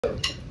1,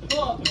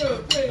 2,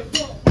 3,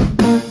 4.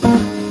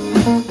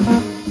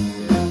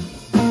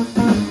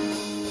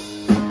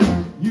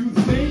 You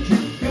think you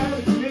got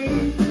a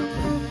name,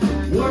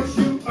 once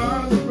you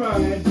are the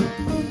bride.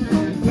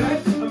 In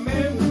fact, a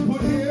man was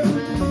put here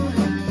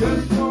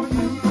just for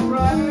you to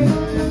ride.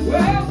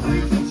 Well,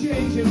 things are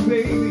changing,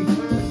 baby.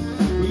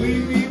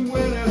 Believe me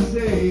when I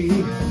say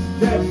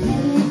that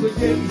fools are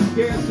getting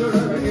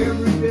scarcer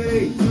every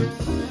day.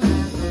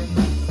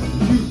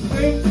 You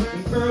think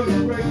an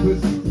early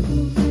breakfast is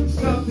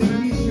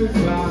something he should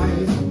buy.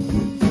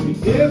 And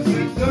if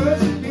he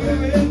doesn't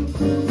give in,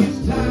 it's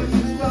time to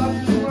stop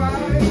to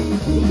cry.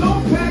 Well,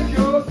 don't pack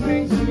your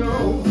things and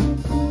go,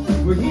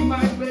 for he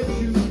might let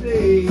you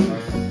stay.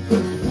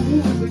 'Cause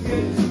fools are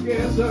getting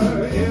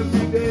scarcer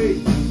every day.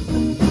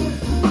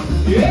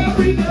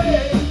 Every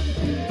day.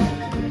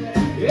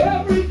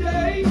 Every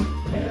day.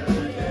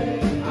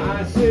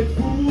 I said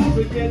fools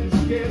are getting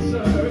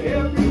scarcer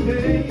every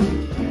day.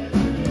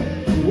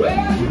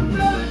 Well, you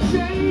better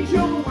change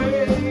your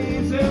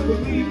ways and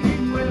believe me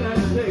when I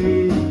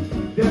say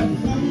that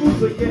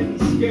fools are getting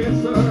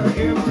scarcer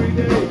every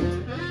day.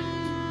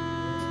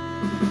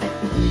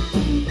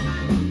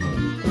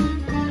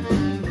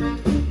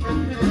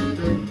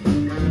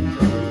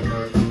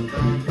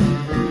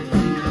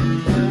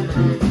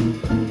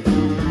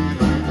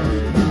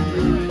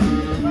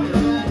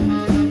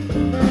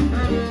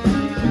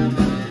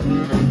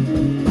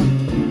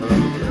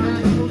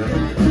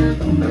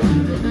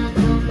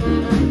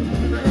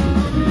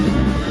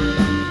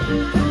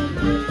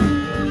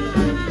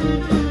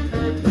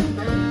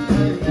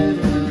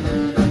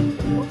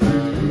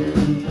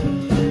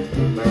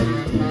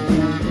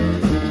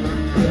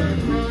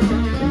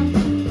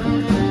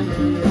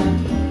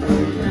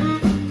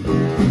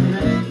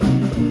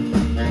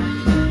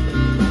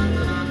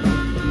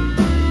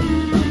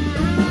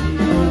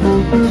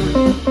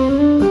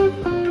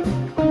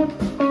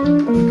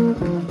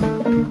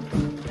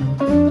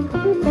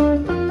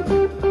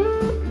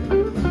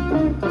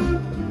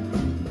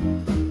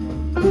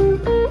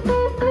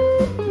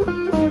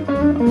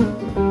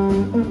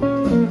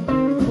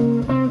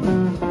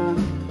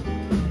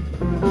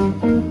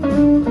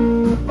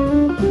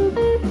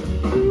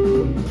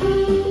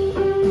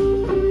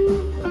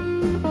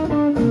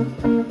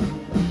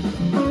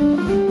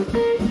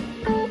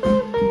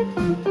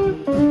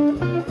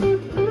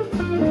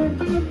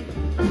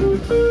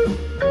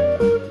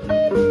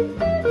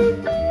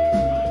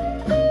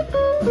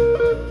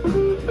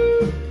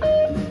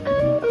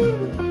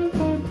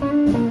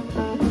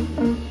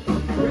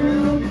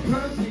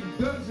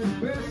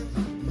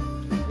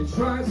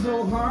 Try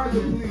so hard to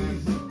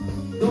please.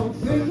 Don't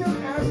think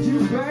he'll ask you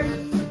back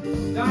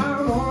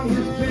down on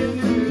his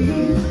bending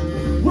knees.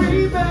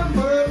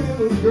 Remember,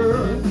 little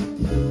girl,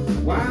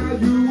 while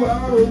you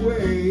are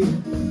away,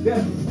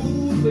 that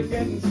fools are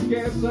getting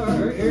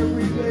scarcer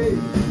every day.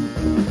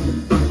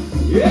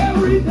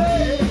 Every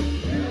day.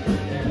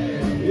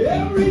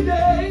 Every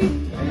day.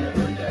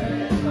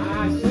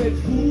 I said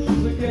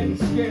fools are getting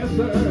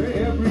scarcer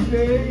every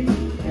day.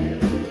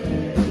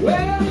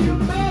 Well, you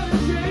better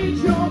change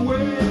your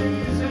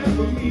ways and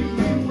believe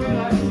me when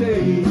I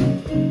say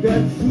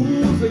that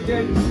fools are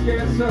getting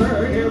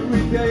scarcer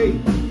every day.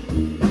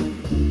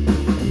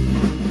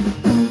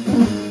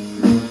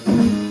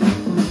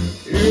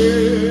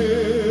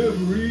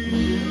 Every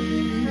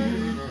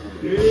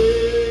day.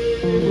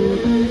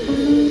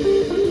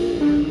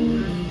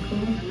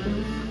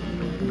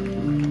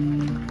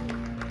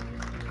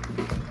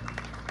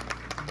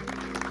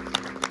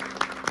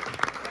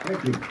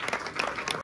 Thank you.